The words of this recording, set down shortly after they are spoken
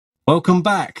Welcome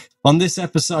back. On this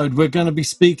episode, we're going to be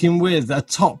speaking with a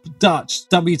top Dutch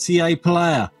WTA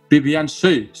player, Bibiane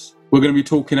Schoofs. We're going to be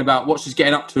talking about what she's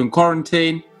getting up to in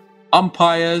quarantine,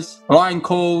 umpires, line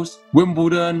calls,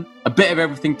 Wimbledon, a bit of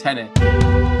everything tennis.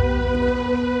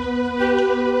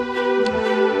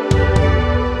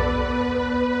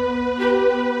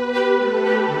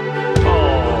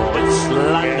 Oh, it's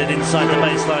landed inside the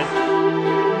baseline.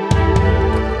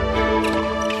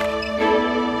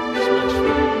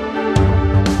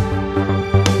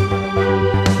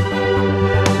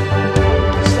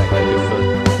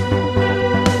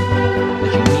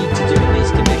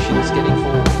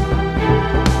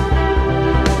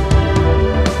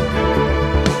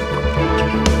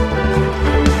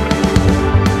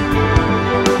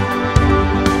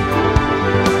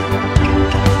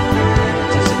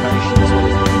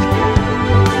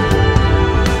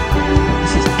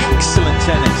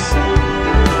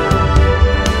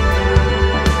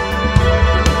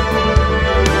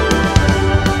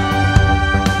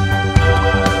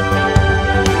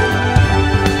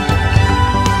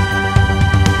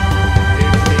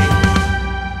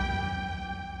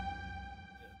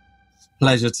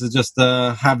 Pleasure to just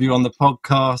have you on the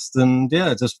podcast and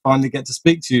just finally get to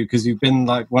speak to you, because you've been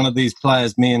like one of these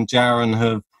players me and Jaron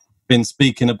have been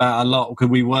speaking about a lot because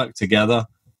we work together,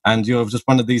 and you're just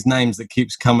one of these names that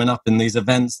keeps coming up in these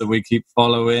events that we keep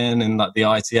following and like the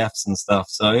ITFs and stuff.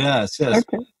 So it's just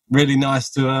really nice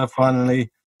to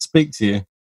finally speak to you.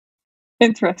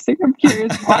 Interesting. I'm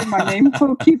curious why my name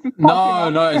will keep it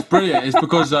popping No, it's brilliant. It's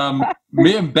because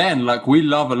me and Ben, like, we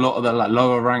love a lot of the like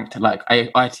lower ranked like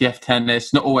ITF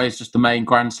tennis, not always just the main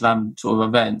Grand Slam sort of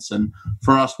events. And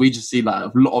for us, we just see like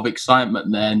a lot of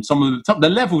excitement there. And some of the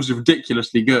levels are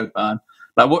ridiculously good, man.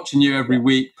 Like watching you every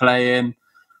week playing.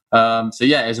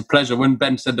 It's a pleasure. When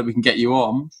Ben said that we can get you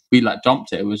on, we like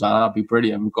jumped it. It was like, that'd be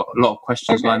brilliant. We've got a lot of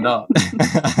questions lined up.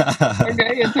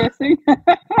 Okay, interesting.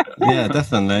 Yeah,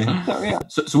 definitely.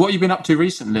 So what have you been up to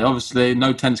recently? Obviously,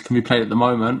 no tennis can be played at the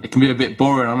moment. It can be a bit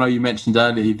boring. I know you mentioned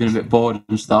earlier you've been a bit bored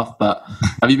and stuff, but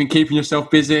have you been keeping yourself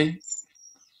busy?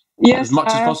 Yes, as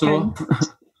much as possible?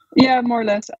 Yeah, more or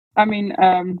less. I mean,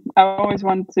 I always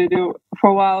wanted to do for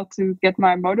a while to get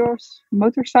my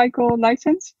motorcycle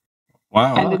license.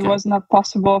 Wow. And it was not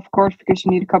possible, of course, because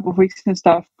you need a couple of weeks and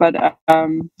stuff. But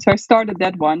so I started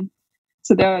that one.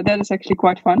 So that is actually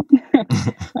quite fun.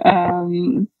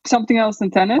 Something else than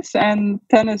tennis. And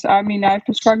tennis, I mean, I've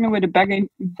been struggling with a back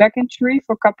injury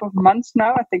for a couple of months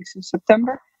now, I think since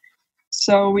September.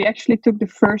 So we actually took the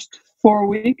first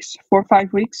 4 or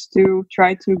 5 weeks to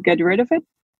try to get rid of it.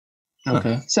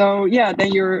 Okay. So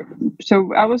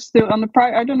I was still on the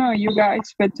I don't know you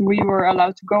guys, but we were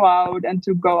allowed to go out and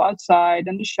to go outside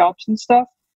and the shops and stuff.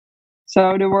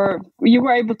 So you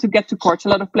were able to get to courts. A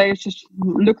lot of players just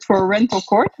looked for a rental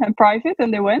court and private,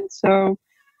 and they went. So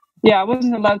I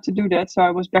wasn't allowed to do that. So I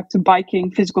was back to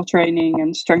biking, physical training,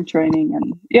 and strength training,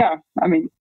 and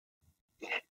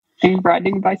and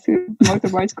riding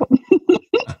motorbicycle.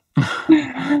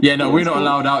 We're not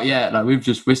allowed out yet. Like we're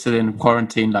still in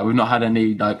quarantine. Like we've not had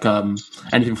any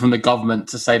anything from the government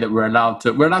to say that we're allowed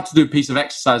to do a piece of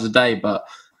exercise a day, but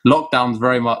lockdown's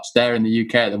very much there in the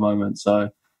UK at the moment. So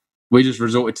we just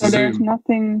resorted to Zoom. There's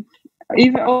nothing,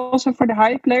 even also for the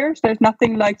high players, there's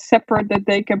nothing like separate that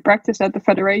they can practice at the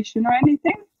federation or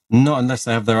anything. Not unless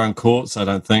they have their own courts, I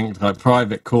don't think. Like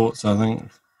private courts, I think.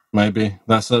 Maybe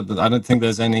I don't think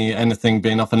there's anything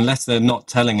being off unless they're not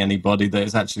telling anybody that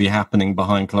it's actually happening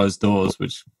behind closed doors,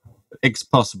 which it's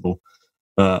possible.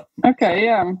 But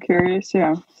I'm curious.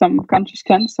 Yeah, some countries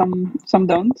can, some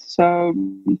don't. So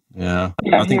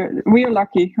I think we are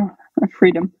lucky,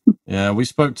 freedom. Yeah, we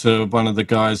spoke to one of the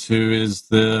guys who is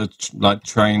the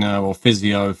trainer or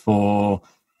physio for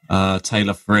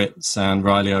Taylor Fritz and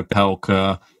Riley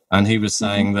Opelka, and he was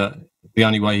saying that the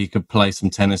only way he could play some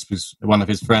tennis was one of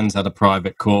his friends had a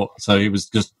private court, so he was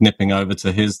just nipping over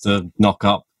to his to knock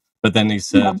up. But then he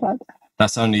said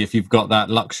that's only if you've got that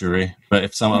luxury. But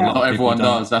if not everyone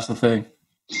does, that's the thing.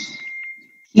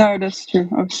 No, that's true.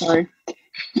 Oh, sorry.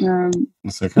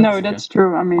 That's okay. No, that's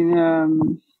true. I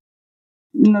mean,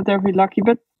 not every lucky,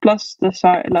 but plus the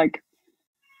side,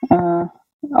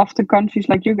 often countries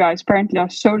like you guys apparently are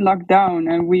so locked down,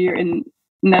 and we're in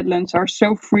Netherlands are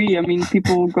so free. I mean,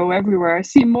 people go everywhere. I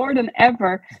see more than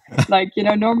ever.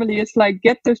 Normally it's like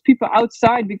get those people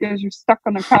outside because you're stuck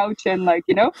on a couch and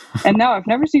and now I've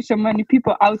never seen so many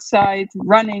people outside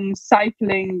running,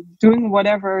 cycling, doing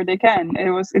whatever they can.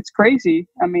 It's crazy.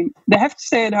 I mean, they have to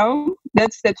stay at home.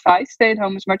 That's the advice. Stay at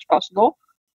home as much as possible.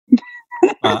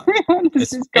 Everyone is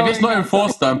just If it's going not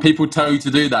enforced though, and people tell you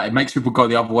to do that, it makes people go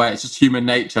the other way. It's just human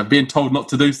nature. Being told not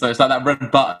to do so, it's like that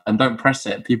red button, and don't press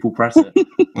it. People press it.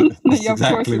 That's Yeah, of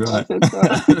course exactly it right.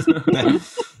 does it,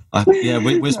 so.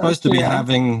 We're supposed to be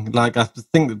having, like, I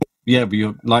think, but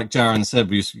you're, like Jaron said,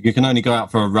 you can only go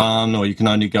out for a run, or you can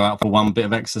only go out for one bit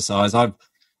of exercise. I've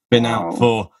been out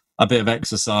for a bit of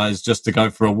exercise just to go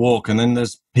for a walk, and then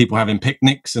there's people having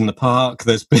picnics in the park.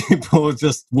 There's people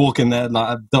just walking there,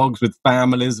 like dogs with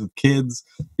families, with kids.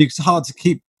 It's hard to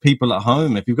keep people at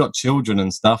home. If you've got children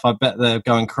and stuff, I bet they're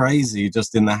going crazy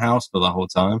just in the house for the whole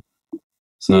time.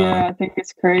 So, yeah, I think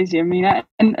it's crazy. I mean,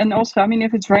 and also, I mean,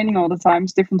 if it's raining all the time,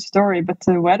 it's a different story. But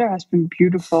the weather has been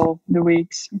beautiful the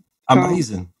weeks.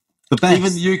 amazing. The best.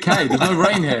 Even the UK, there's no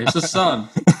rain here. It's just sun.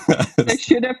 They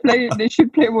should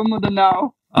play Wimbledon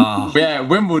now. Yeah,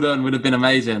 Wimbledon would have been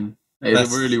amazing. It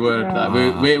really would. Yeah.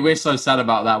 Like, we're so sad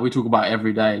about that. We talk about it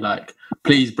every day. Like,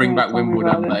 please bring back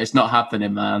Wimbledon, but it's not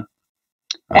happening, man.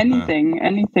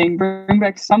 Anything, bring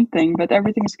back something, but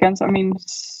everything's cancelled. I mean,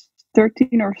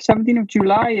 13 or 17 of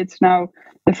July, it's now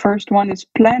the first one is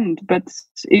planned, but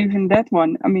even that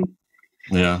one, I mean,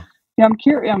 I'm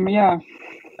curious.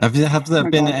 Have there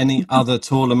been any other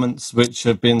tournaments which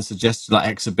have been suggested, like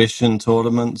exhibition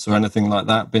tournaments or anything like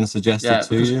that, been suggested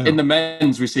to you? In the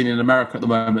men's, we've seen in America at the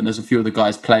moment, there's a few of the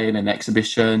guys playing in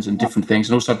exhibitions and different things.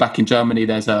 And also back in Germany,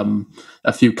 there's a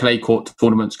few clay court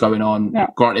tournaments going on. Yeah.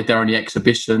 Granted, they're only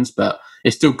exhibitions, but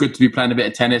it's still good to be playing a bit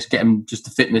of tennis, getting just the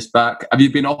fitness back. Have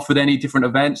you been offered any different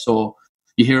events, or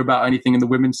you hear about anything in the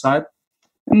women's side?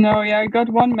 No, I got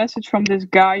one message from this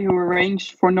guy who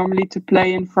arranged for normally to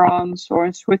play in France or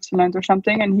in Switzerland or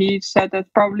something, and he said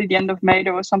that probably the end of May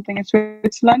there was something in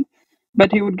Switzerland,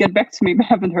 but he would get back to me. But I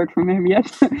haven't heard from him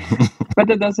yet. But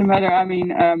it doesn't matter. I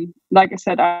mean, like I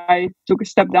said, I took a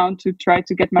step down to try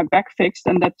to get my back fixed,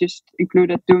 and that just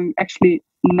included doing actually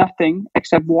nothing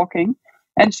except walking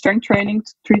and strength training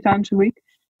 3 times a week.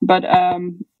 But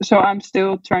so I'm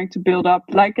still trying to build up.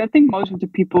 Like, I think most of the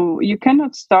people, you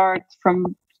cannot start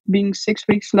from being 6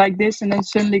 weeks like this and then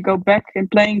suddenly go back and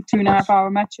playing 2.5-hour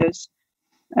matches.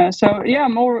 So yeah,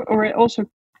 I'm also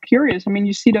curious. I mean,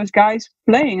 you see those guys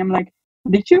playing. I'm like,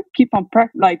 did you keep on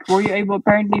like, were you able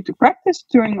apparently to practice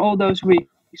during all those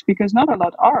weeks? Because not a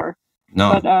lot are.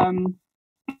 No. But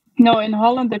no, in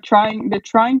Holland they're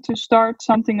trying to start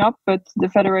something up, but the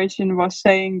federation was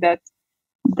saying that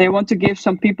they want to give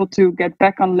some people to get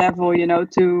back on level,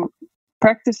 to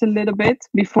practice a little bit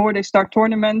before they start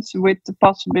tournaments with the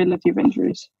possibility of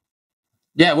injuries.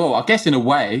 Yeah, well, I guess in a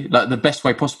way, like the best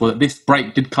way possible, that this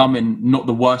break did come in not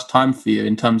the worst time for you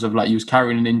in terms of like you was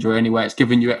carrying an injury anyway. It's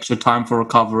giving you extra time for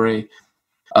recovery.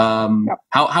 Yep.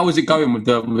 How is it going with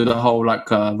the whole like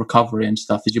recovery and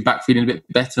stuff? Is your back feeling a bit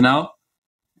better now?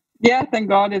 Yeah, thank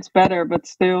God it's better, but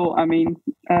still, I mean,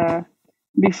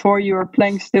 before you were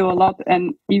playing still a lot,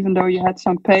 and even though you had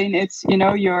some pain, it's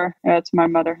it's my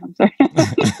mother. I'm sorry. Okay,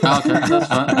 that's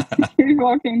fine. Keep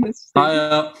walking this.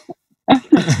 Hi.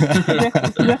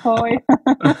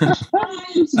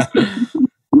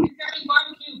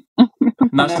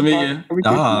 Nice to meet you.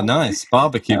 Nice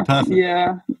barbecue, perfect.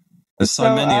 Yeah, there's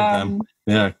so many of them.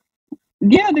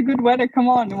 Yeah, the good weather. Come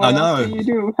on, what else do you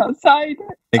do outside?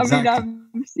 Exactly. I mean,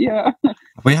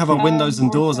 we have our windows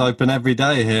and doors open every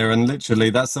day here, and literally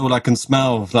that's all I can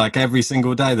smell. Like every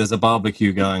single day, there's a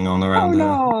barbecue going on around here.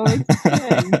 Oh no,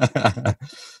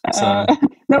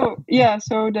 it's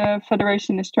So the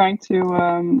federation is trying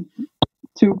to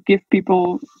give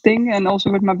people thing, and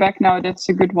also with my back now, that's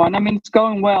a good one. I mean, it's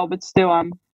going well, but still,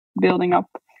 I'm building up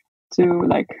to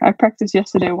I practiced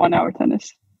yesterday 1-hour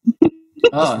tennis.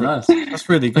 Oh, nice. That's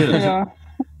really good. Yeah.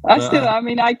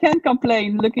 I can't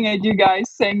complain looking at you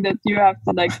guys saying that you have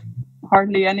to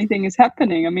hardly anything is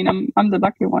happening. I mean, I'm the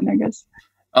lucky one, I guess.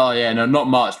 Oh yeah, no, not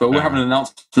much, but we're having an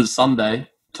announcement Sunday,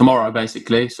 tomorrow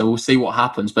basically, so we'll see what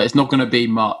happens, but it's not going to be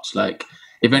much. Like,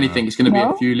 if anything, it's going to be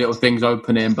a few little things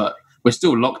opening, but we're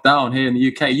still locked down here in the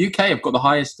UK. UK have got the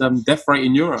highest death rate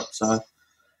in Europe, so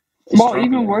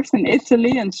even worse than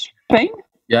Italy and Spain.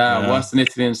 Yeah, worse than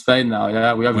Italy and Spain now.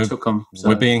 Yeah, we overtook them. So.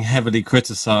 We're being heavily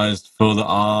criticised for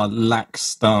our lax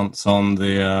stance on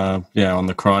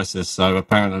the crisis. So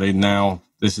apparently now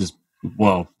this is,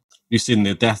 you've seen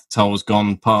the death tolls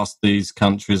gone past these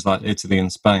countries like Italy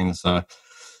and Spain. So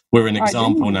we're an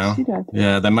example now.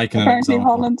 Yeah, they're making apparently an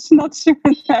example. Holland's not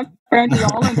showing that. Apparently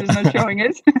Holland is not showing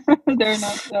it. They're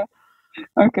not.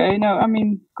 Okay, no, I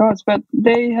mean, God, but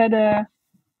they had a.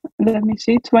 Let me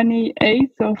see,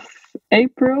 28th of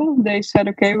April, they said,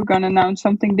 okay, we're going to announce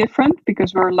something different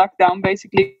because we're locked down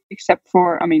basically, except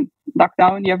for,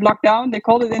 lockdown. You have lockdown. They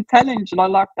called it intelligent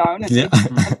lockdown. It's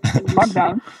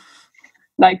lockdown.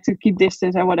 like to keep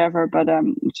distance and whatever. But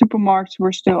supermarkets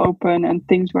were still open and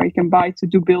things where you can buy to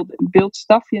do build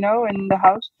stuff, in the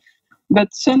house.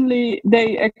 But suddenly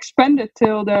they expanded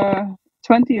till the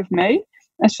 20th of May.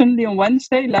 And suddenly on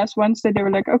last Wednesday, they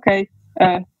were like, okay,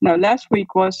 no, last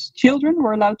week was children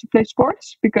were allowed to play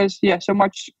sports because, so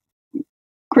much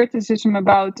criticism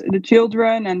about the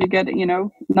children and they get,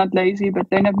 not lazy, but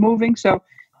they're not moving. So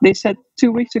they said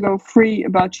 2 weeks ago, free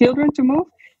about children to move.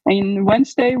 And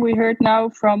Wednesday, we heard now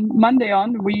from Monday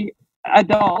on, we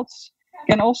adults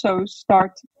can also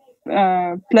start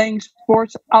playing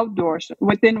sports outdoors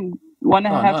within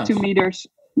 1.5, 2 meters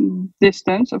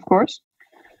distance, of course.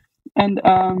 And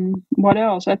what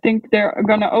else? I think they're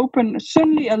going to open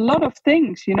suddenly a lot of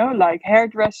things, like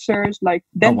hairdressers, like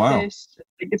dentists,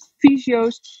 like the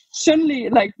physios. Suddenly,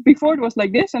 like before it was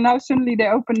like this, and now suddenly they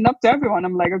open up to everyone.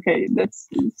 I'm like, okay, that's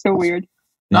so weird.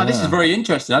 No, this is very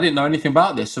interesting. I didn't know anything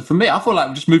about this. So for me, I feel like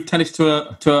we just moved tennis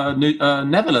to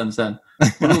Netherlands then.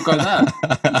 We'll go there.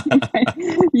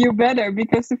 You better,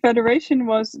 because the federation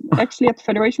was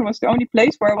the only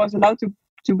place where I was allowed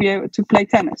to be able to play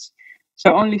tennis.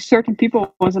 So only certain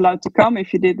people was allowed to come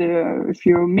if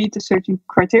you meet a certain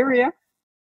criteria.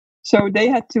 So they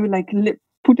had to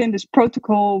put in this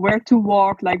protocol where to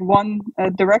walk, like one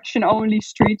direction only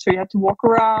street. So you had to walk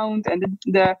around, and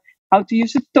the how to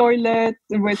use the toilet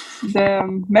with the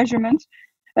measurements.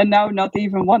 And now, not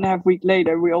even 1.5 week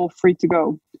later, we're all free to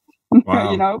go.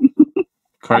 Wow.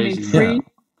 Crazy. Free.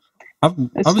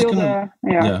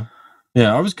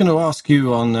 Yeah. I was going to ask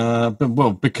you on,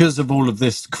 because of all of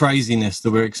this craziness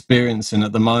that we're experiencing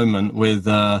at the moment with,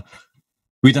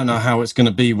 we don't know how it's going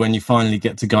to be when you finally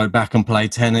get to go back and play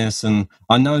tennis. And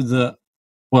I know that,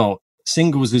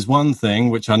 singles is one thing,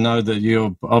 which I know that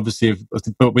you're obviously,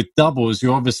 but with doubles,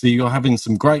 you're having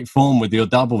some great form with your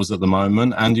doubles at the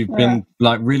moment, and you've been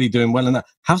really doing well in that.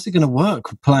 How's it going to work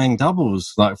playing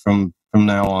doubles from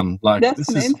now on? That's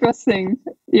interesting.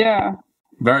 Yeah.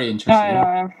 Very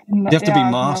interesting. Do you have to be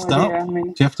masked up? Do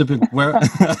you have to be where?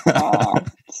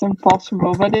 It's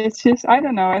impossible, but it's just, I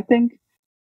don't know. I think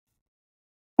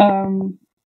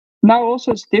now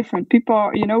also it's different. People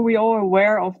are, we all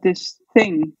aware of this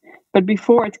thing. But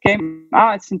before it came,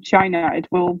 it's in China. It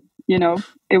will,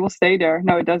 it will stay there.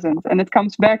 No, it doesn't. And it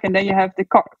comes back. And then you have the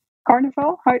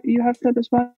carnival. How you have that as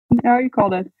well? How you call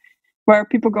that? Where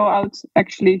people go out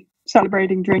actually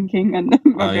celebrating, drinking, and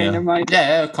never mind.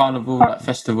 Yeah, carnival,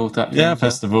 festival type. Yeah,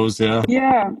 festivals. Yeah.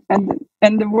 Yeah,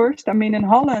 and the worst. I mean, in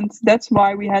Holland, that's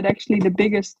why we had actually the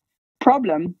biggest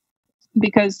problem,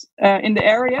 because in the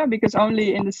area, because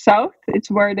only in the south,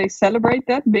 it's where they celebrate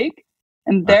that big.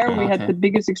 And there we had the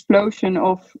biggest explosion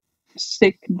of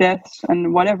sick deaths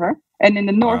and whatever. And in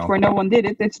the north, where no one did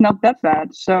it, it's not that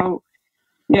bad. So,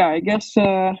 I guess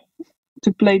to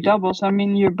play doubles, I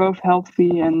mean, you're both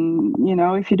healthy. And,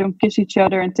 if you don't kiss each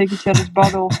other and take each other's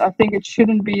bottles, I think it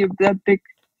shouldn't be that big,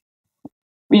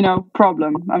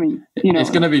 problem. I mean, It's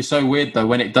going to be so weird, though,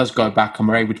 when it does go back and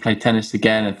we're able to play tennis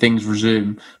again and things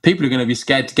resume. People are going to be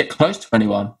scared to get close to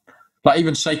anyone. Like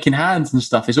even shaking hands and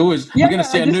stuff. It's always you're going to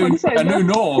see a new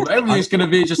norm. Everything's going to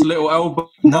be just a little elbow.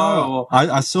 No,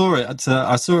 I saw it.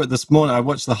 I saw it this morning. I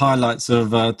watched the highlights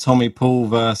of Tommy Paul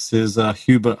versus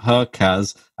Hubert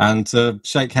Hurkacz, and to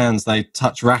shake hands, they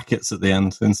touch rackets at the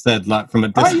end instead, like from a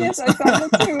distance. Oh yes, I saw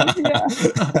that too.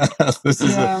 Yeah. This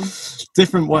is a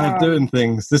different way of doing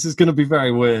things. This is going to be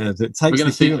very weird. It takes. We're going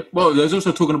to see. Well, there's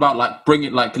also talking about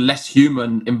bringing less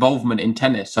human involvement in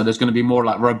tennis. So there's going to be more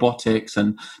robotics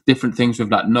and different things with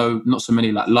not so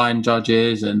many line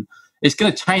judges, and it's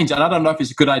going to change. And I don't know if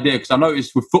it's a good idea, because I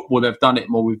noticed with football they've done it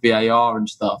more with VAR and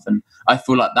stuff, and I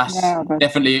feel like that's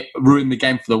definitely ruined the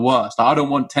game for the worst. I don't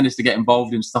want tennis to get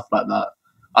involved in stuff like that.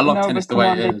 I love tennis the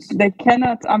way it is. They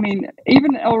cannot. I mean,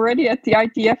 even already at the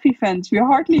ITF events, we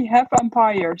hardly have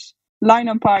umpires. Line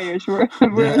umpires. We're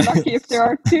lucky if there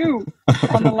are two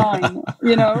on the line.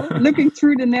 Looking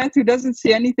through the net, who doesn't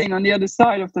see anything on the other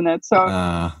side of the net. So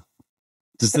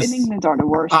in England are the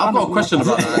worst. I've got a question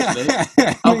about that,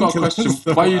 actually. I've got a question.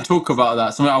 While you talk about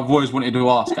that, something I've always wanted to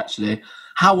ask, actually.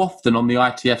 How often on the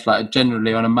ITF,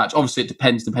 generally on a match, obviously it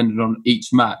depends depending on each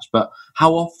match, but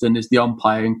how often is the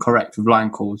umpire incorrect with line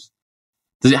calls?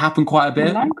 Does it happen quite a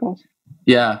bit? Line calls?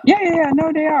 Yeah. Yeah.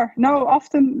 No, they are. No,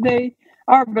 often they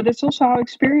are, but it's also how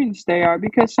experienced they are,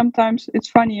 because sometimes it's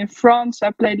funny. In France,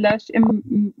 I played last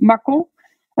in Macon,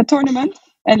 a tournament,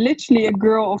 and literally a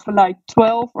girl of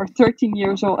 12 or 13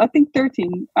 years old, I think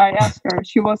 13, I asked her,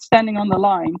 she was standing on the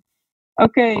line.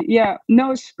 Okay,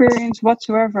 no experience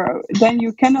whatsoever. Then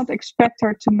you cannot expect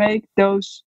her to make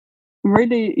those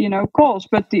really, calls.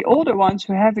 But the older ones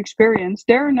who have experience,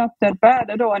 they're not that bad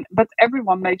at all. But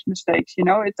everyone makes mistakes,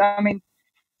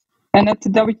 and at the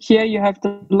WTA, you have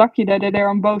the lucky that they're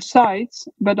on both sides.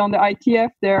 But on the ITF,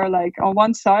 they're like on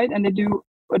one side and they do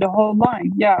the whole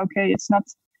line. Yeah, okay, it's not.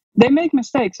 They make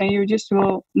mistakes and you just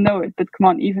will know it. But come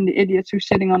on, even the idiots who are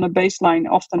sitting on the baseline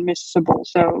often miss a ball.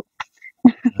 So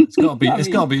it's got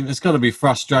to be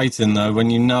frustrating though when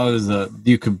you know that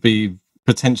you could be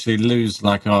potentially lose,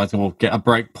 or get a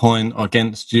break point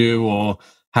against you, or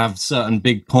have certain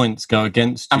big points go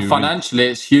against you. And financially,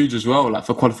 it's huge as well, like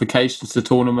for qualifications to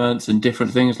tournaments and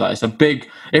different things. Like it's a big,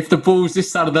 if the ball's this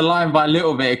side of the line by a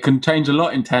little bit, it can change a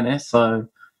lot in tennis. So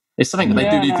it's something that they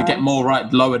do need to get more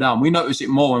right lower down. We notice it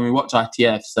more when we watch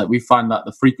ITFs, that we find that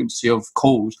the frequency of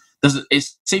calls, it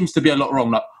seems to be a lot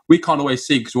wrong. Like we can't always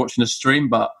see because we're watching the stream,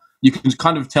 but you can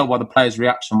kind of tell by the player's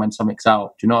reaction when something's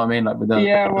out. Do you know what I mean? Like with the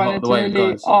way it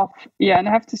goes. Off. Yeah, and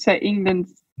I have to say England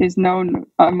is known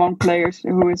among players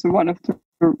who is one of the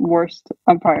worst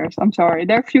umpires. I'm sorry.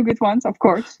 There are a few good ones, of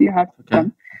course. You have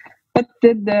them. But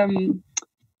the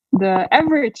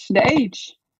average, the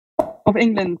age of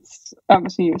England's,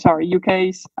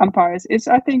 UK's umpires is,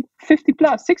 I think, 50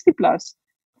 plus, 60 plus.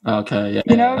 Okay,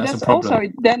 yeah. That's also,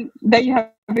 then you have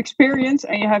experience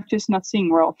and you have just not seen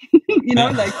well. You're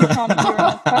not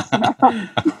fast enough.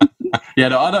 Yeah,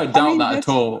 no, I don't doubt that at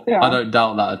all. Yeah. I don't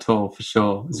doubt that at all, for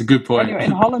sure. It's a good point. Anyway,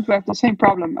 in Holland, we have the same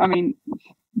problem. I mean,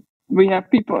 we have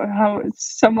people,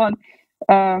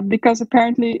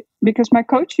 because my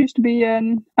coach used to be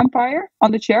an umpire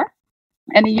on the chair,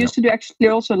 and he used to do actually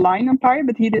also line umpire,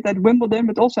 but he did at Wimbledon,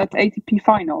 but also at the ATP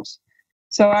finals.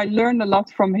 So I learned a lot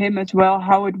from him as well,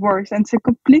 how it works. And it's a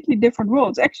completely different world.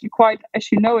 It's actually quite, as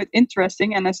you know,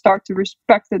 interesting. And I start to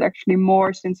respect it actually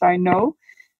more since I know.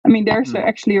 I mean, there's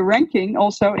actually a ranking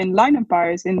also in line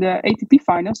umpires in the ATP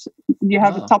finals. You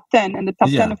have a top 10 and the top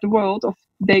 10 of the world.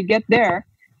 They get there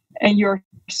and you're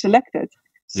selected.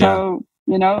 So,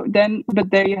 but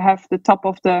there you have the top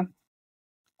of the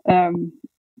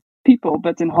people.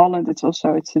 But in Holland, it's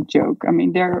a joke. I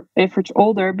mean, they're average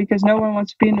older because no one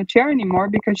wants to be in a chair anymore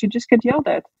because you just get yelled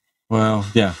at. Well,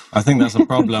 yeah, I think that's a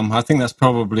problem. I think that's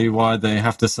probably why they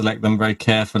have to select them very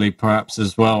carefully, perhaps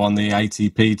as well on the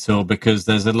ATP tour, because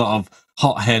there's a lot of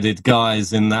hot-headed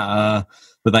guys in that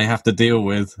they have to deal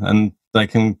with, and they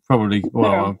can probably,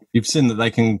 you've seen that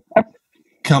they can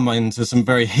come into some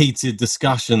very heated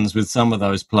discussions with some of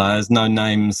those players. No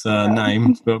names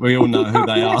named, but we all know who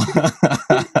they are.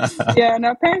 Yeah, and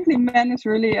apparently men is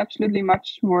really absolutely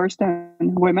much worse than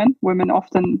women. Women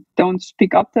often don't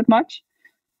speak up that much.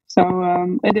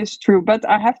 So it is true. But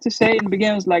I have to say in the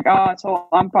beginning, it was like, it's all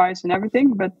umpires and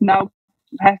everything. But now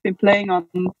I have been playing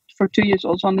for 2 years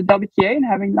also on the WTA and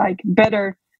having like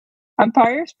better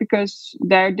umpires because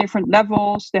they're different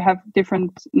levels. They have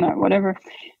different, whatever.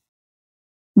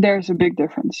 There's a big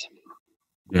difference.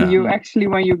 Yeah. You actually,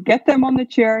 when you get them on the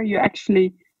chair, you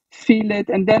actually feel it.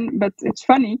 And then, but it's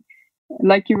funny,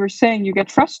 like you were saying, you get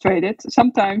frustrated.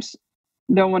 Sometimes,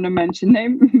 don't want to mention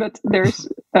name, but there's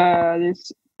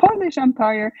this Polish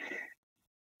umpire,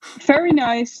 very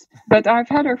nice, but I've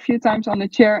had her a few times on the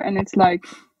chair, and it's like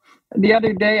the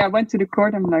other day I went to the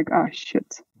court. I'm like, oh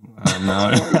shit.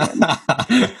 No.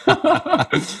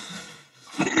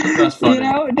 That's funny.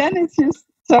 Then it's just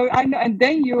so I know, and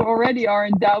then you already are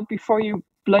in doubt before you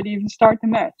bloody even start the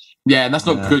match. Yeah, and that's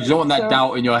not good. You don't want that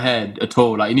doubt in your head at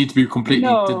all. Like you need to be completely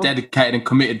dedicated and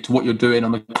committed to what you're doing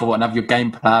on the court and have your game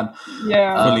plan.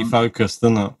 Yeah, fully focused,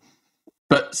 isn't it?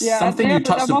 But something you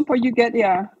touched at one point you get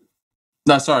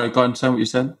No, sorry, go on, say what you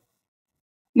said.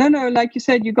 No, like you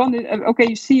said, you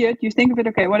you see it, you think of it,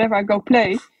 okay, whatever, I go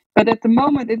play. But at the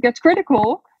moment it gets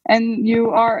critical and you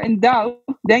are in doubt,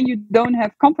 then you don't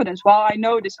have confidence. While I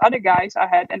know these other guys I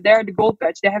had, and they're the gold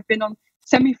badge, they have been on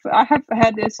I have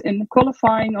had this in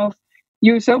qualifying of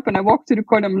US Open. I walked to the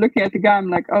court, I'm looking at the guy, I'm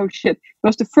like, oh shit. It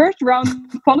was the first round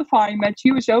qualifying match,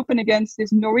 US Open against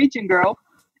this Norwegian girl.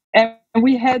 And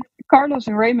we had Carlos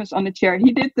Ramos on the chair.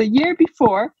 He did the year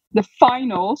before the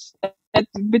finals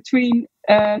between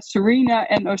Serena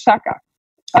and Osaka.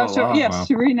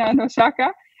 Serena and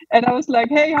Osaka. And I was like,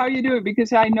 hey, how you doing?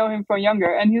 Because I know him from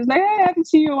younger. And he was like, hey, I haven't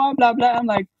seen you all, blah, blah. I'm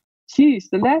like, geez,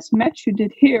 the last match you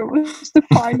did here was the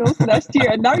finals last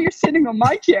year. And now you're sitting on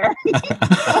my chair.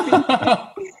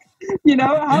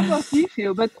 How does he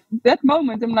feel? But that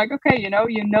moment, I'm like, okay,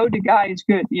 the guy is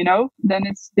good, then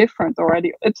it's different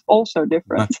already. It's also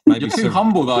different. You're too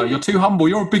humble, though. You're too humble.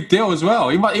 You're a big deal as well.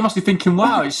 He must be thinking,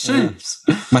 wow, it's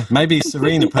Schoofs. Maybe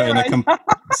Serena put in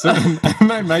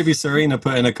Maybe Serena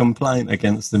put in a complaint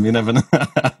against him. You never know.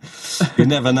 You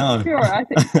never know. Sure, I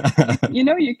think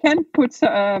you can put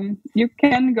you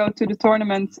can go to the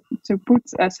tournament to put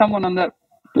someone on the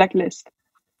blacklist.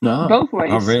 No. Both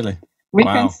ways. Oh, really? We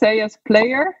Wow. can say as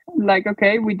player, like,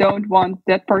 okay, we don't want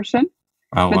that person,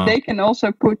 Oh, but wow. they can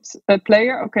also put a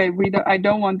player. Okay, I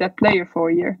don't want that player for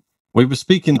a year. We were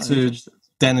speaking to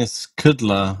Dennis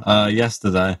Kudler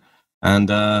yesterday, and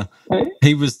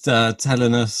he was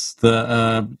telling us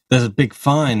that there's a big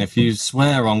fine if you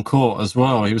swear on court as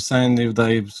well. He was saying they were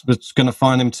going to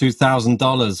fine him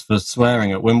 $2,000 for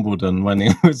swearing at Wimbledon when he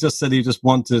just said he just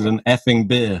wanted an effing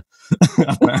beer.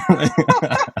 Apparently.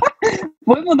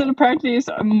 Wimbledon apparently is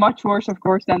much worse, of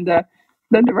course, than the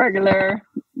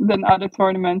other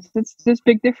tournaments. It's this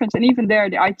big difference, and even there,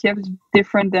 the ITF is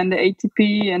different than the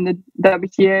ATP and the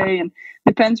WTA, and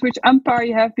depends which umpire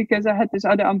you have. Because I had this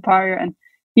other umpire, and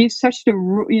he's such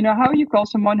how you call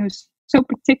someone who's so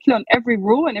particular on every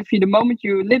rule, and if the moment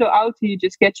you little out, he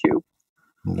just gets you.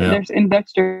 Yeah. In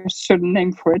Dutch there's a certain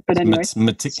name for it, but anyway,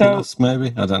 meticulous,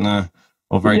 maybe, I don't know.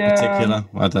 Or very particular,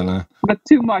 I don't know. But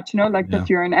too much, that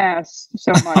you're an ass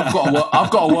so much. I've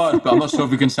got a word, but I'm not sure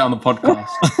if we can say on the podcast.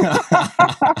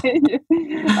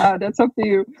 That's up to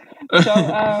you.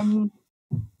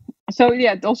 So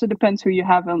yeah, it also depends who you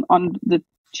have on the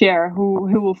chair, who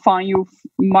will fine you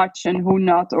much and who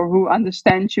not, or who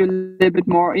understands you a little bit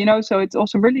more. So it's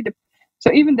also really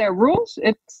so even their rules,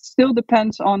 it still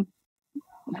depends on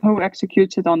who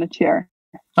executes it on the chair.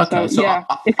 Okay, so yeah,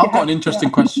 I've got an interesting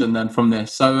question then from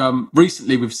this. So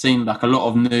recently we've seen like a lot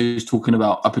of news talking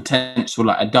about a potential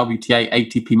like a WTA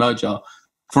ATP merger.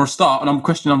 For a start, and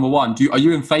question number one, are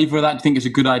you in favour of that? Do you think it's a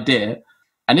good idea?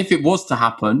 And if it was to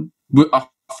happen,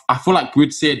 I feel like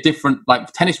we'd see a different, like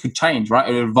tennis would change, right?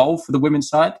 It would evolve for the women's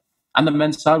side and the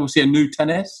men's side. We'll see a new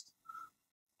tennis.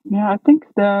 Yeah, I think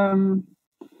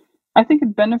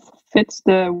it benefits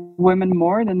the women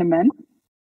more than the men.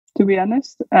 To be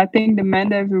honest, I think the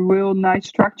men have a real nice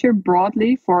structure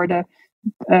broadly for the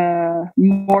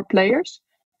more players,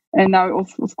 and now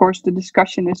of course the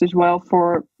discussion is as well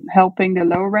for helping the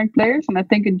lower ranked players. And I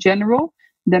think in general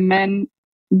the men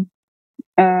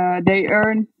they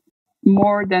earn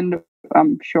more than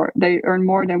I'm sure they earn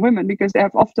more than women because they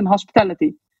have often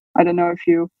hospitality. I don't know if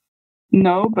you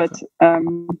know, but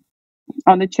on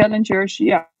the challengers,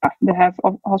 yeah, they have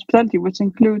hospitality, which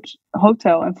includes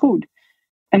hotel and food.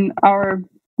 And our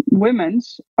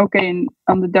women's, okay,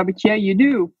 on the WTA you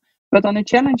do, but on the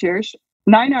challengers,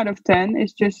 9 out of 10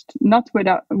 is just not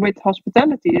with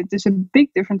hospitality. It is a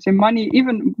big difference in money,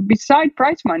 even beside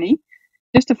prize money.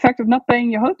 Just the fact of not paying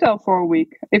your hotel for a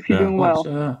week if you're doing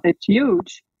well, it's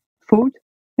huge. Food,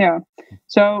 yeah.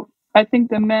 So I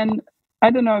think the men, I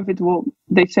don't know if it will.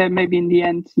 They said maybe in the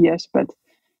end, yes, but.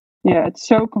 Yeah, it's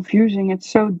so confusing. It's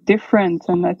so different.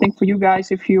 And I think for you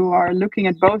guys, if you are looking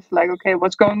at both, like, okay,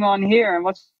 what's going on here and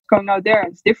what's going on there?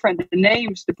 It's different. The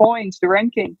names, the points, the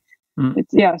ranking.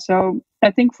 So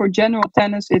I think for general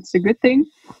tennis, it's a good thing.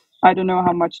 I don't know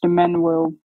how much the men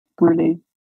will really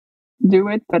do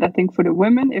it. But I think for the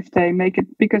women, if they make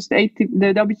it, because the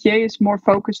WTA is more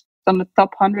focused on the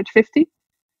top 150,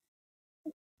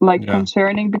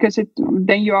 concerning, because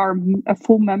then you are a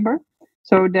full member.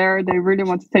 So there, they really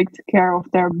want to take care of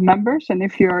their members. And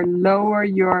if you're lower,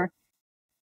 you're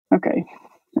okay.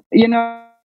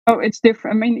 It's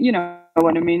different. I mean, you know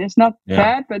what I mean. It's not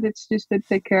bad, but it's just to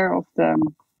take care of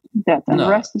that. And the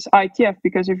rest is ITF,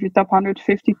 because if you're top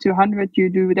 150 to 100, you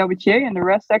do WTA, and the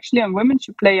rest actually on women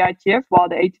you play ITF, while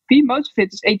the ATP, most of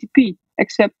it is ATP,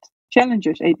 except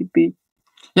Challengers ATP.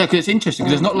 Yeah, because it's interesting,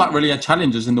 because there's not like really a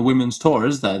Challengers in the women's tour,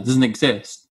 is there? It doesn't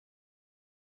exist.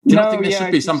 Do you not think there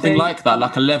should be something like that,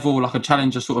 like a level, like a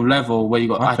Challenger sort of level, where you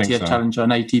got ITF Challenger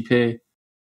and ATP?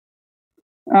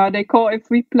 They call, if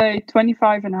we play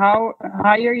 25 and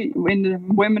higher, in the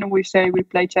women we say we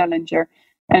play Challenger.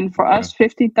 And for us,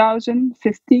 15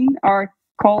 are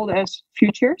called as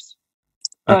futures.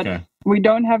 But we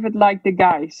don't have it like the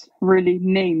guys really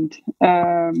named.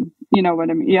 You know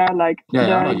what I mean? Yeah, like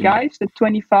the guys, the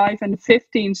 25 and the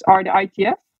 15s are the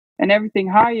ITF. And everything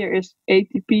higher is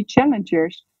ATP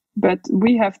Challengers. But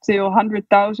we have till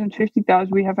 100,000, 50,000,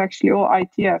 we have actually all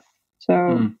ITF.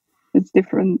 So it's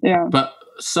different, yeah. But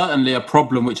certainly a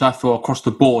problem which I feel across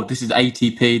the board, this is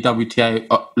ATP, WTA,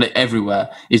 everywhere,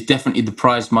 is definitely the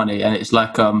prize money. And it's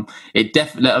like, it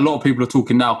definitely, a lot of people are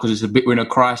talking now because we're in a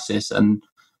crisis and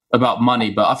about money.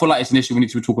 But I feel like it's an issue we need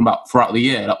to be talking about throughout the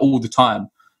year, like all the time.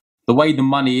 The way the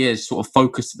money is sort of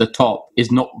focused at the top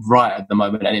is not right at the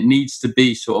moment. And it needs to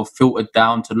be sort of filtered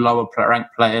down to lower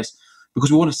ranked players.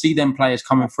 because we want to see them players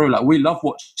coming through. Like, we love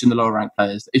watching the lower ranked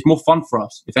players. It's more fun for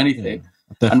us, if anything.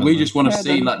 And we just want to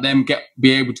see like them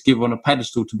be able to give on a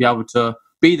pedestal to be able to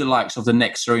be the likes of the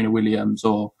next Serena Williams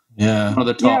or one of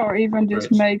the top. Yeah, or even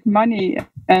just make money.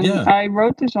 And I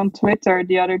wrote this on Twitter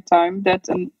the other time that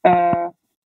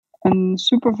a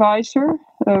supervisor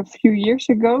a few years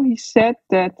ago, he said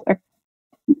that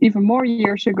even more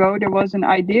years ago, there was an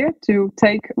idea to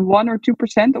take 1 or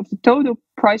 2% of the total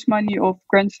prize money of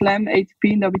Grand Slam,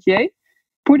 ATP, and WTA,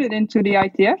 put it into the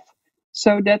ITF,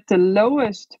 so that the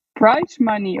lowest prize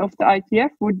money of the ITF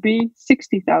would be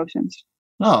 60,000.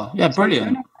 Oh, yeah, brilliant.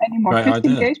 So not anymore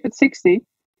 15Ks, but 60.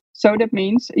 So that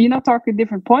means you're not talking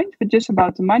different points, but just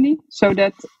about the money. So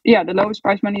that, the lowest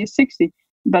prize money is 60.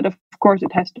 But of course,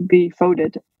 it has to be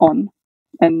voted on.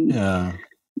 And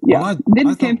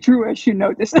didn't came true, as you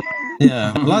noticed.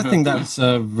 Well, I think that's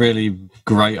a really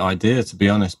great idea, to be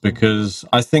honest, because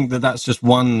I think that's just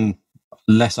one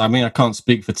less. I mean, I can't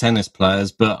speak for tennis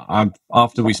players, but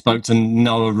after we spoke to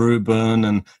Noah Rubin,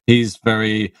 and he's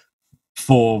very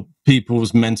for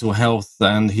people's mental health,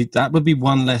 and that would be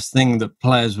one less thing that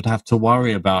players would have to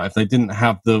worry about if they didn't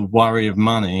have the worry of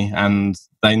money, and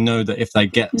they know that if they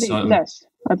get less.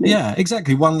 Yeah,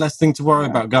 exactly. One less thing to worry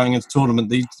about going into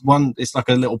tournament. It's like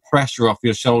a little pressure off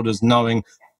your shoulders, knowing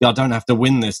I don't have to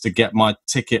win this to get my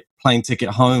plane ticket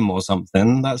home or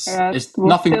something. It's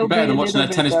nothing better than watching a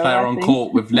tennis player on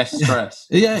court with less stress.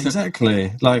 Yeah,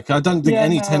 exactly. Like, I don't think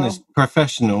any tennis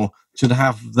professional should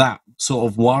have that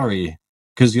sort of worry,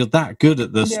 because you're that good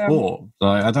at the sport.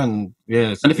 Like, I don't.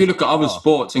 Yeah. And if you look at other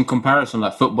sports in comparison,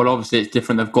 like football, obviously it's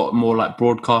different. They've got more like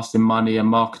broadcasting money and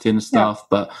marketing and stuff,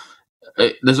 but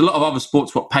there's a lot of other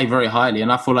sports that pay very highly,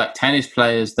 and I feel like tennis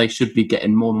players, they should be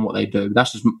getting more than what they do.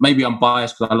 That's just, maybe I'm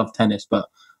biased because I love tennis, but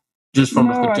just from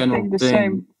like a general thing.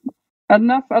 Same. A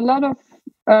lot of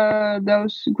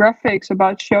those graphics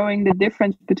about showing the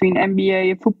difference between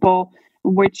NBA and football,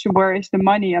 where is the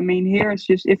money? I mean, here it's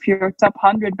just, if you're top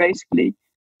 100, basically,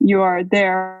 you are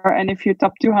there, and if you're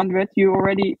top 200, you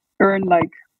already earn like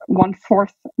 1/4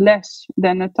 less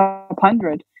than a top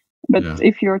 100. But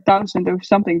if you're 1,000 or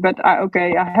something, but I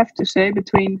have to say,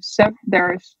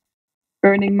 there's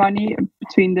earning money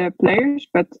between the players,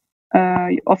 but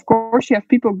of course you have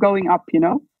people going up,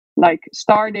 like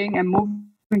starting and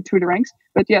moving through the ranks.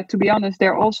 But to be honest,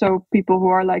 there are also people who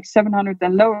are like 700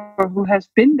 and lower, who has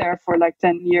been there for like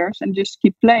 10 years and just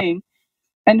keep playing,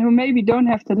 and who maybe don't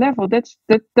have the level. That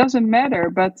doesn't matter,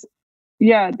 but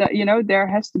there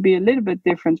has to be a little bit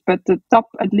difference. But the top,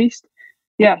 at least.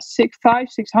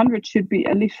 600 should be,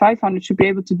 at least 500 should be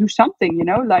able to do something,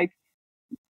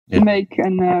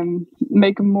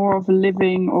 make more of a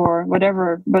living or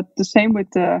whatever. But the same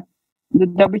with the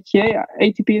WTA,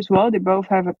 ATP as well. They both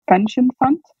have a pension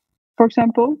fund, for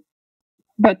example.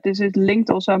 But this is linked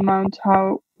also amount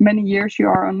how many years you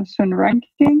are on a certain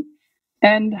ranking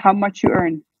and how much you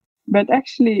earn. But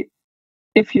actually,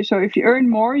 if you earn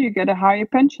more, you get a higher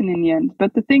pension in the end.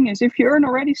 But the thing is, if you earn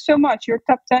already so much, you're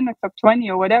top 10 or top 20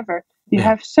 or whatever, you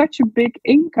have such a big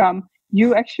income,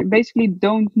 you actually basically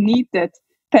don't need that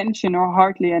pension or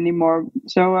hardly anymore.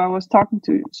 So I was talking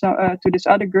to this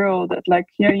other girl that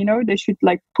they should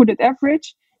like put it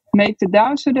average, make it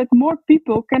down, so that more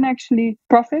people can actually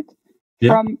profit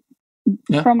from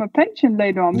a pension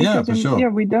later on. Because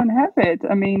we don't have it.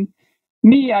 I mean,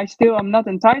 I'm not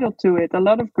entitled to it. A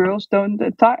lot of girls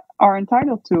are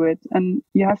entitled to it, and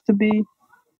you have to be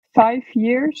 5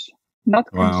 years, not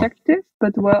consecutive,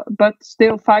 but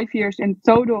still 5 years in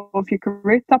total of your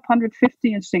career, top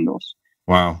 150 in singles.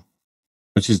 Wow,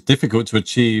 which is difficult to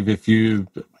achieve if you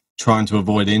trying to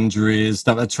avoid injuries.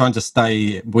 That they're trying to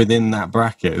stay within that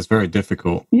bracket is very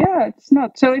difficult. Yeah, it's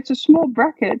not. So it's a small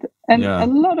bracket and a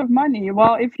lot of money.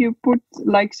 Well, if you put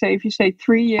if you say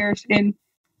 3 years in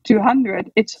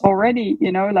 200, it's already,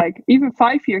 even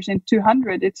 5 years in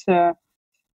 200, it's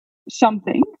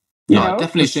something. It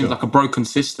definitely seems like a broken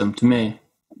system to me.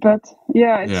 But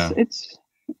it's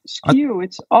skew,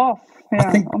 it's off.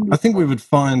 I think we would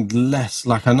find less.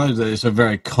 Like, I know that it's a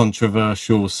very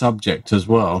controversial subject as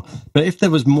well, but if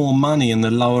there was more money in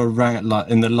the lower rank, like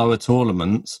in the lower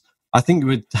tournaments, I think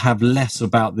we would have less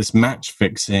about this match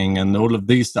fixing and all of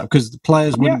these stuff, because the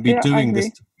players wouldn't be doing this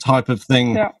type of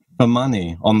thing for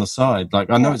money on the side. Like,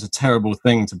 I know it's a terrible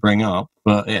thing to bring up,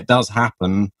 but it does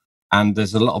happen, and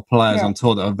there's a lot of players on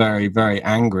tour that are very, very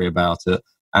angry about it.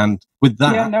 And with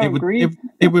that,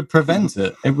 it would prevent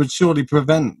it. It would surely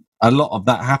prevent a lot of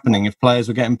that happening if players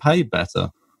were getting paid better.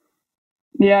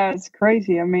 Yeah, it's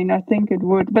crazy. I mean, I think it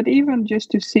would. But even just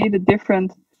to see the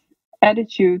different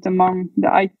attitude among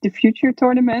the future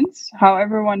tournaments, how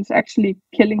everyone's actually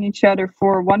killing each other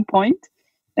for 1 point.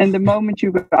 And the moment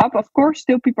you go up, of course,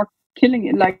 still people are killing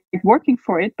it, like working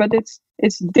for it, but it's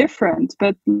different.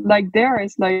 But like there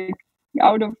is like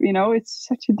out of, it's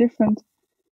such a different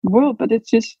world, but it's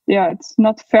just, it's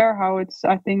not fair how it's,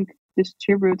 I think,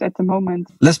 distributed at the moment.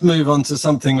 Let's move on to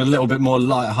something a little bit more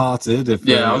light-hearted. I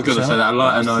was going to say that,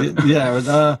 lighter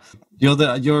note.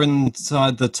 You're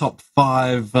inside the top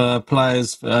 5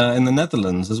 players in the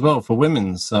Netherlands as well for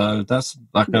women. So that's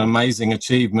like an amazing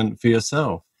achievement for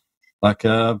yourself. Like,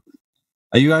 are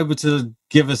you able to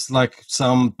give us like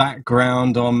some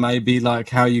background on maybe like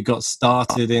how you got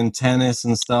started in tennis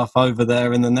and stuff over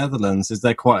there in the Netherlands? Is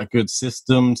there quite a good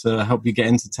system to help you get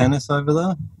into tennis over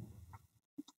there?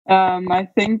 I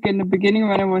think in the beginning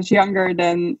when I was younger,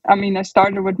 I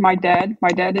started with my dad. My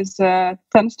dad is a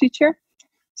tennis teacher.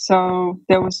 So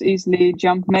there was easily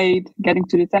jump made, getting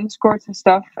to the tennis courts and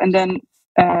stuff. And then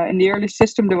in the early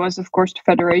system, there was, of course, the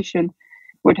federation,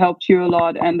 which helped you a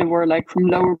lot. And there were like from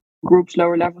lower groups,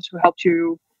 lower levels who helped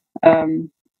you.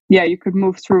 You could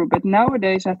move through. But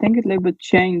nowadays, I think it's a little bit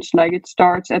changed. Like it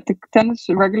starts at the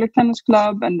regular tennis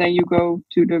club, and then you go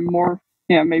to the more,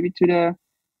 maybe to the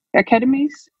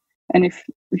academies. And if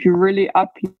you're really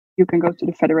up, you can go to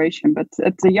the federation. But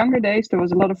at the younger days, there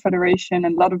was a lot of federation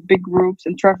and a lot of big groups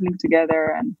and traveling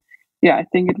together. And I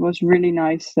think it was really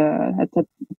nice at that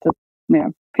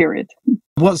period.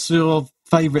 What's your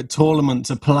favorite tournament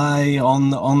to play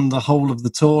on the whole of the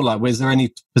tour? Like, was there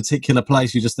any particular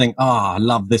place you just think, I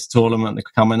love this tournament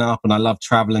coming up and I love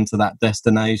traveling to that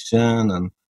destination?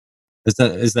 And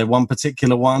is there one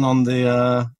particular one on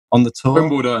the tour?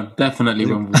 Wimbledon, definitely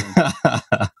Wimbledon.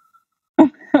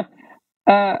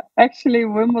 Actually,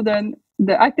 Wimbledon,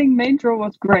 I think main draw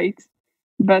was great,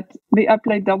 but I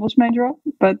played doubles main draw.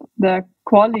 But the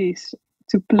qualies,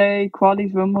 to play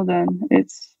qualies Wimbledon,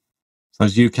 it's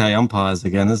those UK umpires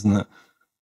again, isn't it?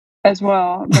 As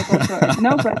well, but also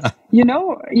no, but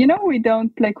we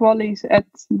don't play qualies at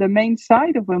the main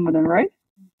side of Wimbledon, right?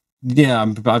 Yeah,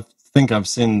 I think I've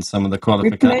seen some of the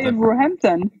qualifications. We play at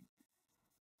Roehampton.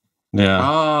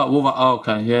 Yeah.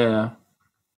 Okay, yeah.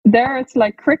 There it's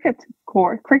like cricket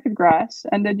grass,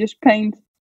 and they just paint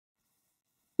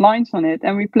lines on it,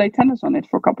 and we play tennis on it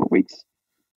for a couple of weeks.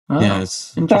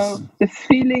 Yes. So the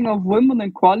feeling of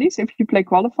Wimbledon qualies, if you play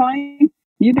qualifying,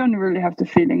 you don't really have the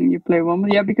feeling you play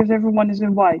Wimbledon. Yeah, because everyone is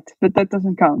in white, but that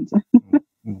doesn't count.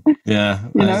 Yeah.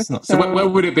 So where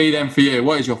would it be then for you?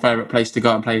 What is your favourite place to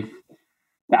go and play?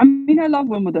 I mean, I love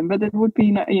Wimbledon, but it would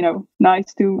be,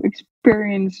 nice to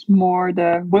experience more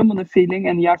the Wimbledon feeling,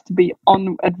 and you have to be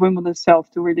on at Wimbledon itself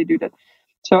to really do that.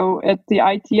 So at the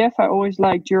ITF, I always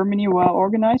like Germany, well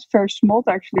organized. Very small,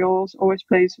 actually always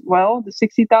plays well, the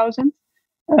 60,000.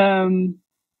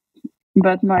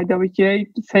 But my WTA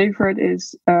favorite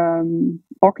is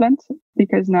Auckland,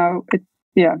 because now a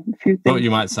few things. Oh, you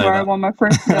might say that. I won my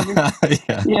first I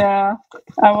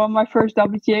won my first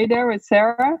WTA there with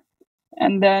Sarah.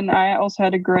 And then I also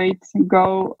had a great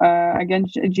go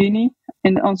against Jeannie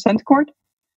on center court,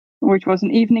 which was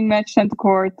an evening match center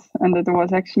court, and that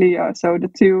was actually so the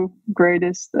two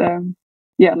greatest,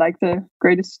 the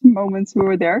greatest moments we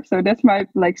were there. So that's my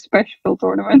special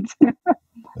tournament.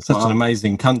 It's such an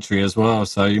amazing country as well.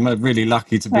 So you're really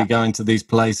lucky to be going to these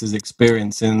places,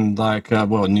 experiencing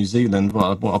New Zealand.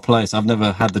 What a place! I've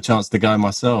never had the chance to go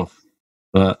myself.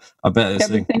 But I bet it's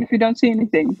everything if you don't see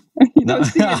anything. Don't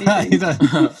see anything.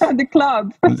 At the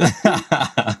club.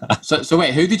 So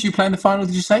wait, who did you play in the final,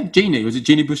 did you say? Jeannie? Was it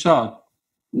Jeannie Bouchard?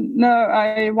 No,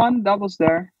 I won doubles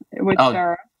there with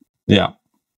Sarah. Yeah.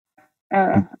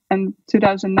 And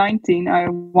 2019, I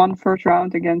won first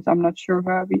round against, I'm not sure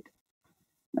who I beat.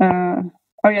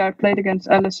 I played against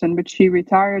Allison, but she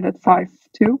retired at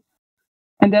 5-2.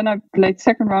 And then I played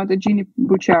second round at Jeannie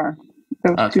Bouchard.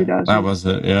 That was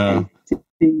it, yeah.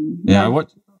 Yeah,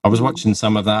 I was watching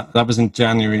some of that. That was in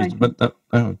January, but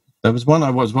there was one I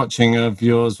was watching of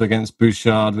yours against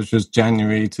Bouchard, which was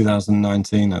January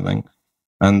 2019, I think.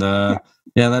 And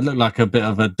that looked like a bit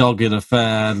of a dogged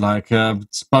affair, like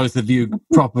both of you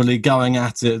properly going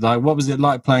at it. Like, what was it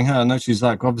like playing her? I know she's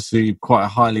obviously quite a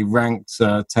highly ranked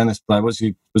tennis player.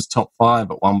 She was top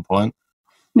 5 at one point.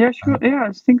 Yeah, sure.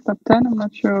 I think top 10. I'm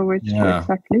not sure which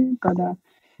exactly, but.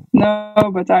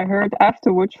 No, but I heard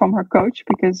afterwards from her coach,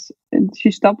 because she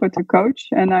stopped with her coach,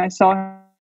 and I saw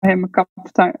him a couple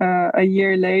of times a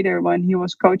year later when he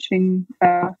was coaching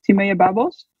Timea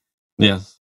Babos.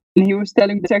 Yes. And he was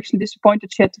telling me he's actually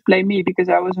disappointed she had to play me because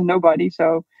I was a nobody.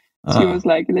 So She was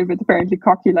like a little bit apparently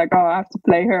cocky, like, oh, I have to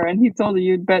play her. And he told her,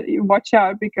 you'd watch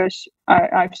out because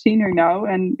I've seen her now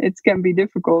and it can be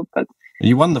difficult. But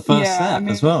you won the first set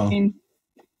as well.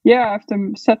 Yeah, after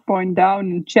set point down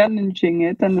and challenging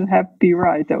it and then have to be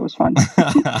right. That was fun.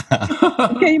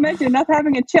 Can you imagine not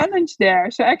having a challenge there?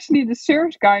 So actually the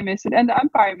service guy missed it and the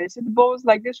umpire missed it. The ball was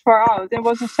like this far out. It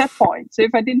was a set point. So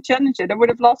if I didn't challenge it, I would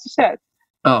have lost the set.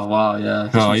 Oh, wow, yeah.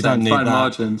 Oh, you don't need fine that.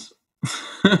 Margins.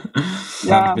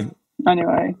 Yeah,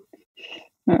 anyway.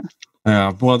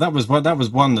 Yeah, well, that was one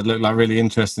that looked like really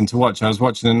interesting to watch. I was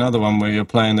watching another one where you're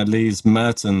playing Elise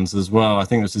Mertens as well. I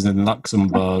think this was in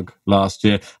Luxembourg last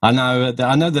year. I know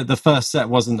that the first set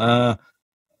wasn't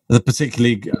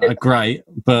particularly great,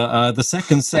 but the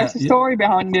second set. There's a story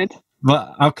behind it.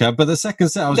 But the second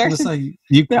set, I was going to say,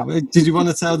 did you want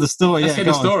to tell the story? Let's hear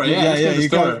the story.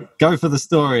 Go for the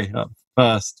story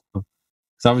first.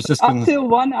 So I was just up till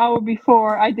 1 hour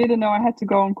before, I didn't know I had to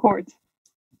go on court.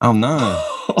 Oh no!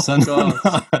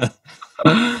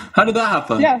 How did that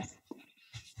happen? Yes,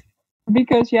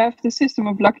 because you have the system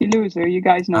of lucky loser. You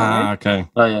guys know, right? Okay.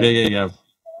 Oh, yeah.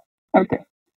 Okay,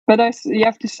 but you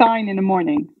have to sign in the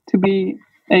morning to be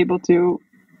able to,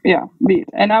 beat.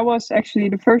 And I was actually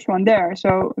the first one there.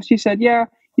 So she said, "Yeah,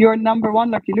 you're number one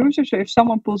lucky loser. So if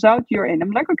someone pulls out, you're in." I'm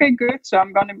like, "Okay, good." So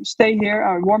I'm gonna stay here.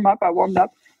 I warmed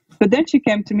up. But then she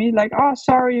came to me like, "Oh,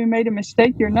 sorry, you made a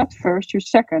mistake. You're not first. You're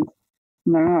second."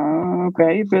 No,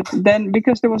 okay, but then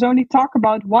because there was only talk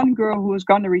about one girl who was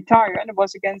going to retire, and it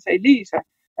was against Elise,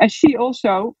 and she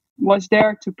also was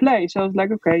there to play. So I was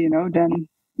like, okay, then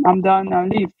I'm done. I'll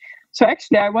leave. So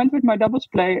actually, I went with my doubles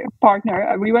play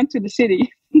partner. We went to the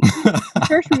city.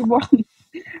 First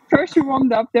we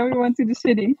warmed up, then we went to the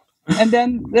city, and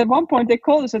then at one point they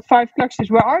called us at 5 o'clock. She says,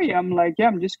 "Where are you?" I'm like, "Yeah,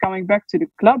 I'm just coming back to the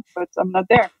club, but I'm not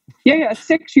there." Yeah, at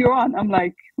 6 you're on. I'm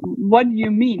like, "What do you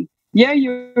mean?" "Yeah,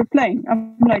 you're playing."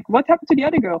 I'm like, "What happened to the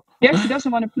other girl?" "Yeah, she doesn't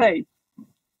want to play."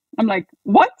 I'm like,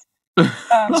 "What?"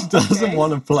 She doesn't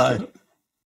want to play.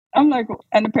 I'm like,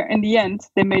 and in the end,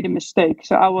 they made a mistake.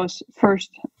 So I was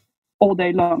first all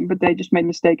day long, but they just made a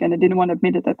mistake and I didn't want to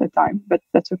admit it at the time, but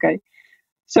that's okay.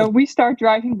 So we start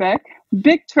driving back,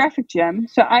 big traffic jam.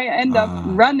 So I end up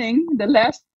running the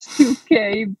last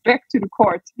 2K back to the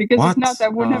court because if not, I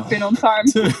wouldn't have been on time.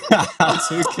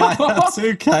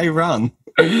 2K run.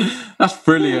 That's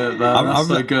brilliant, man. That's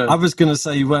so good. I was going to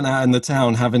say you went out in the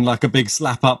town having like a big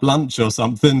slap up lunch or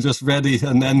something, just ready,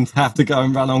 and then have to go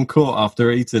and run on court after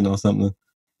eating or something.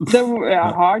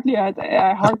 I hardly had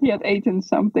eaten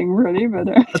something really, but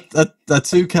a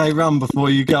 2K run before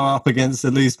you go up against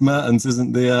Elise Mertens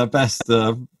isn't the best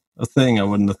thing. I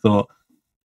wouldn't have thought.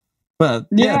 But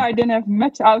yeah, I didn't have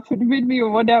match outfit with me or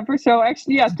whatever. So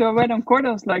actually, so I went on court.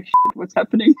 I was like, "Shit, what's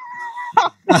happening?"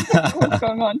 What's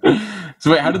going on?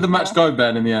 So wait, how did the match go,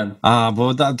 Ben, in the end?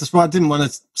 Well, that's why I didn't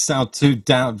want to sound too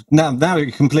down. Now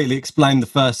you completely explained the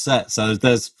first set. So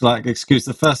there's like excuse.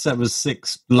 The first set was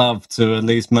 6-love to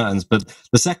Elise Mertens, but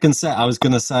the second set, I was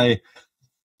going to say,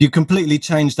 you completely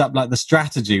changed up like the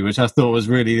strategy, which I thought was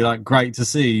really like great to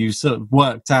see. You sort of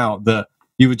worked out that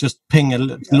you would just ping a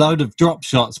load of drop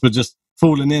shots were just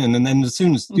falling in, and then as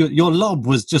soon as your lob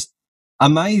was just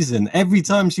amazing. Every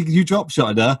time you drop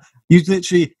shotted her, you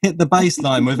literally hit the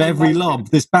baseline with every lob,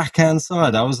 this backhand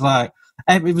side. I was like,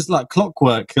 it was like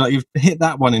clockwork. Like you've hit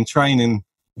that one in training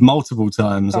multiple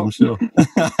times, I'm sure.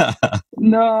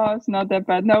 No, it's not that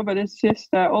bad. No, but it's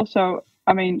just also,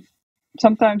 I mean,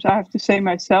 sometimes I have to say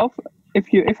myself,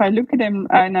 if I look at him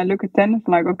and I look at tennis,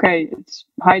 I'm like, okay, it's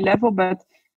high level, but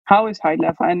how is high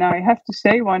level? And I have to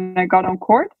say, when I got on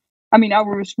court, I mean, I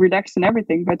was relaxed and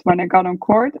everything, but when I got on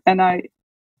court and I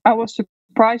was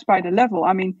surprised by the level.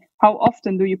 I mean, how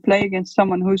often do you play against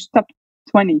someone who's top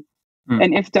 20?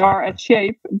 And if they are at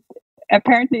shape,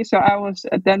 apparently, so I was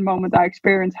at that moment, I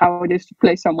experienced how it is to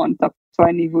play someone top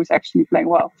 20 who's actually playing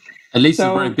well. Elise is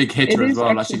a very big hitter as well.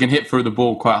 Actually, like she can hit through the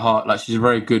ball quite hard. Like she's a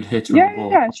very good hitter of the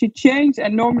ball. Yeah, she changed.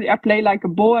 And normally I play like a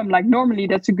ball. I'm like, normally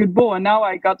that's a good ball. And now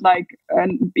I got like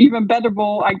an even better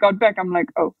ball. I got back. I'm like,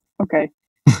 oh, okay.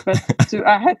 But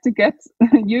I had to get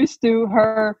used to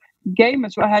her game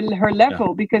as well, her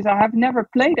level, because I have never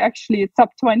played actually a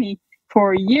top 20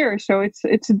 for a year. So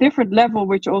it's a different level,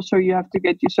 which also you have to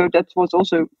get you. So that was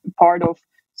also part of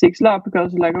 6-love,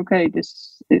 because like, okay,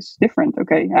 this is different.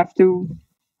 Okay, I have to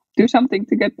do something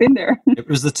to get in there. It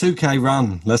was the 2K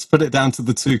run. Let's put it down to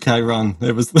the 2K run.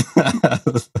 It was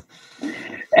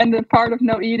and the part of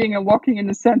no eating and walking in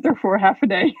the center for half a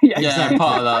day. Yeah,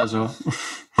 part of that as well.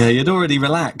 Yeah, you'd already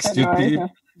relaxed.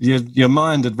 Your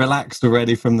mind had relaxed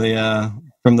already from the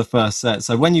from the first set.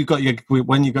 So when you got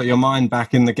your mind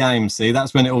back in the game, see,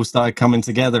 that's when it all started coming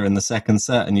together in the second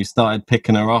set, and you started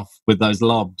picking her off with those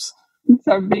lobs.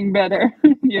 Started being better.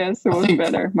 Yes, it was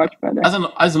better, much better.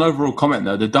 As an overall comment,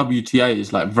 though, the WTA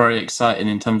is like very exciting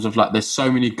in terms of like there's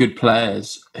so many good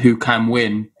players who can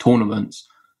win tournaments.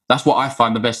 That's what I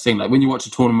find the best thing. Like when you watch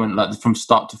a tournament, like from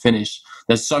start to finish,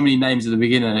 there's so many names at the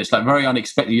beginning, and it's like very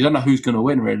unexpected. You don't know who's going to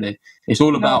win, really. It's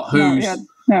all about who's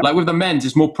like with the men's.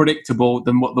 It's more predictable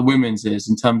than what the women's is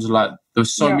in terms of like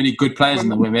there's so many good players in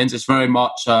the women's. It's very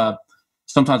much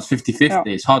sometimes 50-50.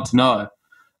 It's hard to know,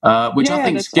 which I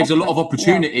think gives a lot of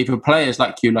opportunity for players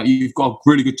like you. Like you've got a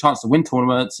really good chance to win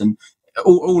tournaments and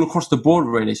all across the board,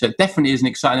 really. So it definitely is an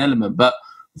exciting element. But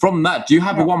from that, do you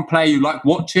have one player you like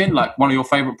watching, like one of your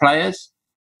favourite players?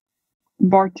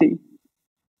 Barty.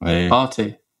 Hey.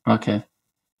 Barty. Okay.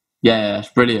 Yeah, it's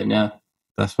brilliant. Yeah.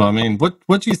 That's what I mean.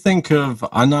 What do you think of?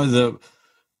 I know that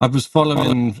I was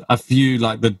following a few,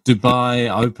 like the Dubai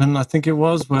Open, I think it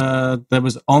was, where there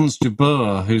was Ons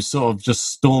Jabeur, who's sort of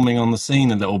just storming on the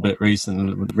scene a little bit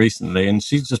recently, and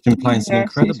she's just been playing some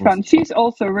incredible. She's fun. She's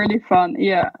also really fun.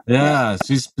 Yeah. Yeah,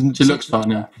 she looks fun.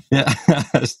 Yeah. Yeah.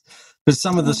 But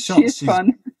some of the shots, she's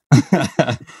fun.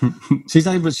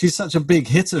 She's such a big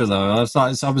hitter, though.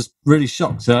 I was really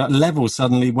shocked. Her level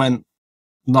suddenly went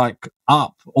like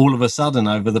up all of a sudden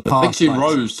over the past. I think she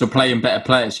rose to playing better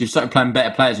players. She started playing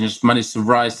better players and just managed to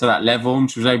rise to that level. And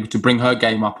she was able to bring her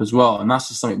game up as well. And that's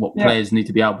just something what players need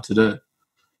to be able to do.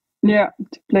 Yeah,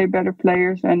 to play better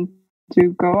players and to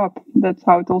go up. That's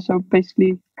how it also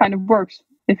basically kind of works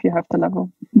if you have the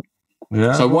level.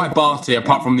 Yeah. So why Barty,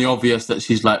 apart from the obvious that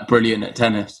she's like brilliant at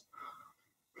tennis?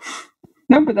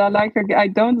 No, but I like her. I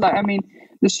don't like. I mean,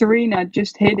 the Serena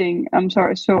just hitting. I'm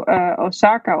sorry. So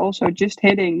Osaka also just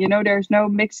hitting. You know, there's no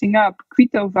mixing up.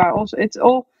 Kvitova also. It's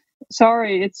all.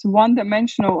 Sorry, it's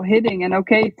one-dimensional hitting and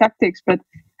tactics. But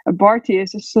a Barty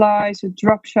is a slice, a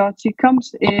drop shot. She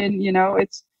comes in. You know,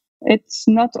 it's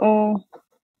not all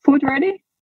foot ready.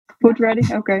 Foot ready.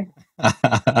 Okay.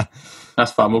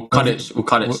 That's fine. We'll cut it. We'll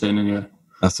cut it soon anyway.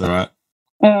 That's all right.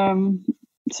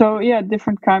 So yeah,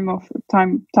 different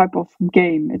type of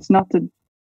game. It's not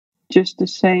just the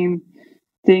same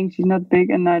thing. She's not big,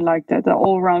 and I like that. The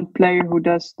all-round player who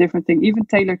does different things. Even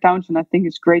Taylor Townsend, I think,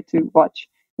 is great to watch.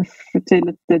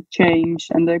 The change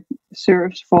and the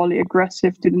serves volley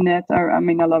aggressive to the net. I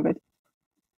mean, I love it.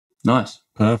 Nice.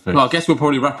 Perfect. Well, I guess we'll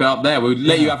probably wrap it up there. We'll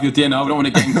let you have your dinner. I don't want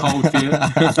it getting cold for you.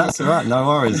 That's all right. No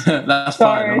worries. That's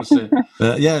fine, honestly.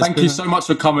 Thank you so much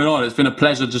for coming on. It's been a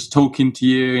pleasure just talking to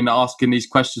you and asking these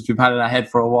questions we've had in our head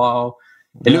for a while.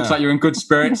 It looks like you're in good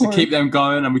spirits, so keep them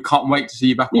going, and we can't wait to see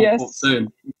you back on court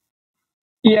soon.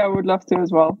 Yeah, I would love to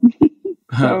as well.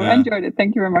 So enjoyed it.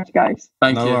 Thank you very much, guys.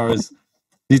 Thank you. No worries.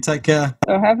 You take care.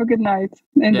 So have a good night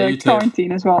in the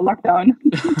quarantine as well, lockdown.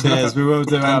 Cheers. We will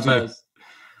do, Andrew.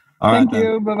 All right, Thank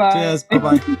you. Bye-bye. Cheers.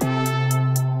 Bye-bye.